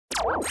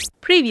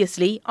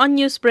Previously on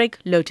Newsbreak,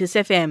 Lotus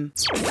FM.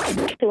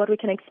 So what we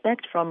can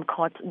expect from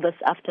court this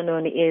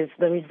afternoon is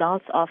the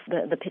results of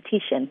the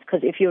petition.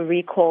 Because if you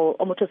recall,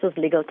 Omotoso's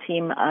legal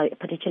team,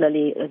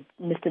 particularly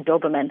Mr.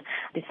 Daubermann,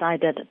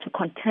 decided to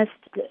contest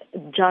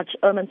Judge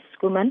Irma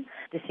Schoeman's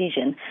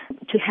decision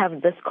to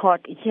have this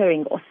court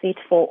hearing or sit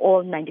for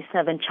all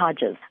 97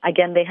 charges.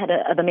 Again, they had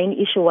the main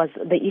issue was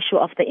the issue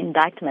of the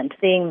indictment,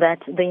 saying that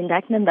the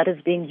indictment that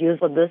is being used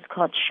for this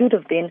court should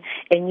have been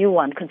a new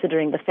one,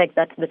 considering the fact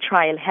that the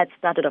trial had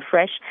started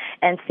afresh,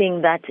 and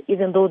saying that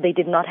even though they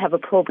did not have a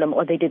problem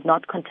or they did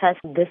not contest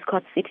this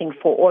court sitting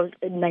for all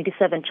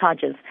 97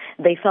 charges,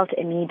 they felt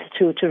a need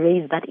to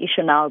raise that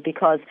issue now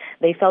because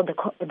they felt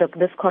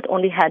this court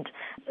only had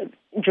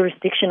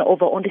jurisdiction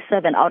over only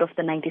 7 out of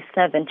the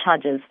 97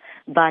 charges.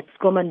 But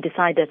Schoeman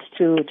decided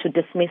to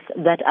dismiss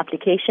that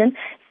application,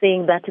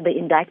 saying that the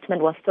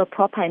indictment was still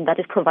proper and that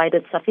it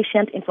provided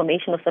sufficient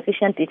information or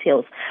sufficient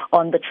details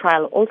on the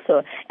trial.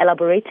 Also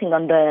elaborating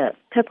on the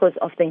purpose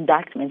of the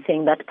indictment,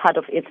 saying that part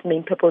of its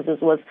main purposes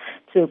was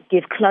to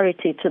give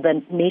clarity to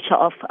the nature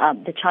of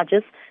the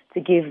charges, to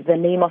give the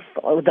name of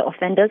the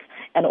offenders,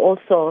 and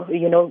also,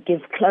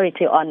 give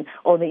clarity on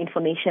all the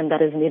information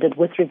that is needed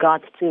with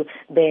regards to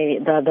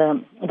the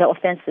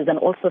offences, and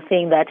also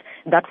saying that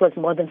that was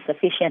more than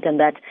sufficient and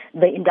that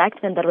the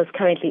indictment that was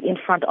currently in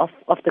front of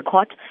the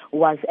court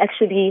was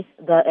actually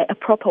a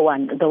proper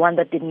one, the one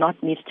that did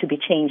not need to be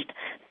changed.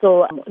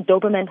 So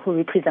Daubermann, who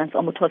represents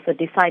Omotoso,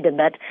 decided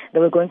that they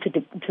were going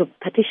to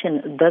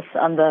petition this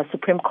on the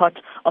Supreme Court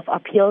of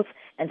Appeals.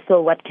 And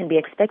so what can be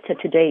expected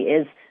today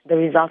is the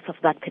results of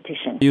that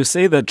petition. You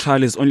say the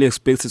trial is only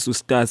expected to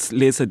start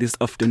later this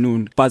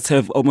afternoon, but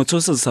have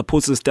Omotoso's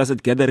supporters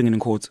started gathering in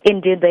court?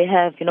 Indeed, they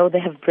have. They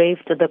have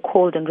braved the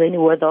cold and rainy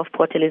weather of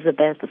Port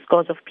Elizabeth. The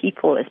scores of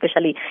people,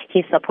 especially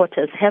his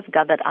supporters, have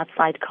gathered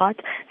outside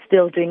court,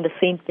 still doing the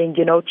same thing,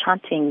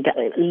 chanting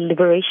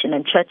liberation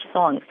and church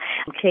songs,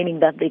 claiming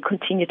that they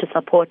continue to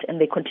support and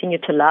they continue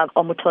to love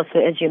Omotoso,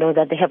 as you know,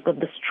 that they have got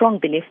the strong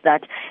belief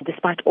that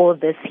despite all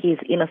this, he is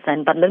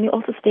innocent. But let me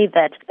also state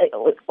that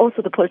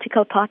also the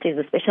political parties,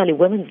 especially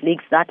women's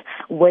leagues that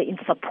were in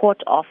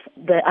support of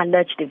the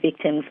alleged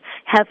victims,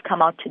 have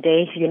come out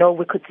today.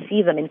 We could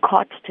see them in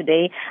court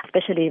today,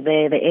 especially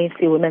the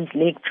ANC Women's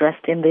League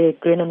dressed in the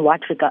green and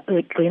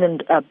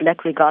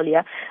black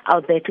regalia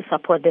out there to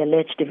support the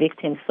alleged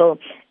victims. So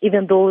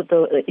even though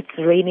it's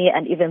rainy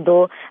and even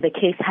though the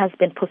case has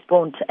been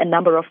postponed a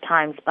number of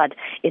times, but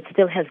it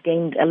still has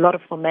gained a lot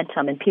of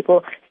momentum and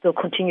people still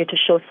continue to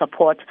show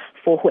support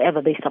for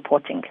whoever they're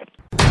supporting.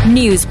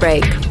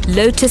 Newsbreak,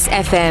 Lotus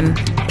FM,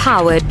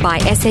 powered by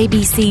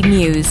SABC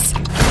News.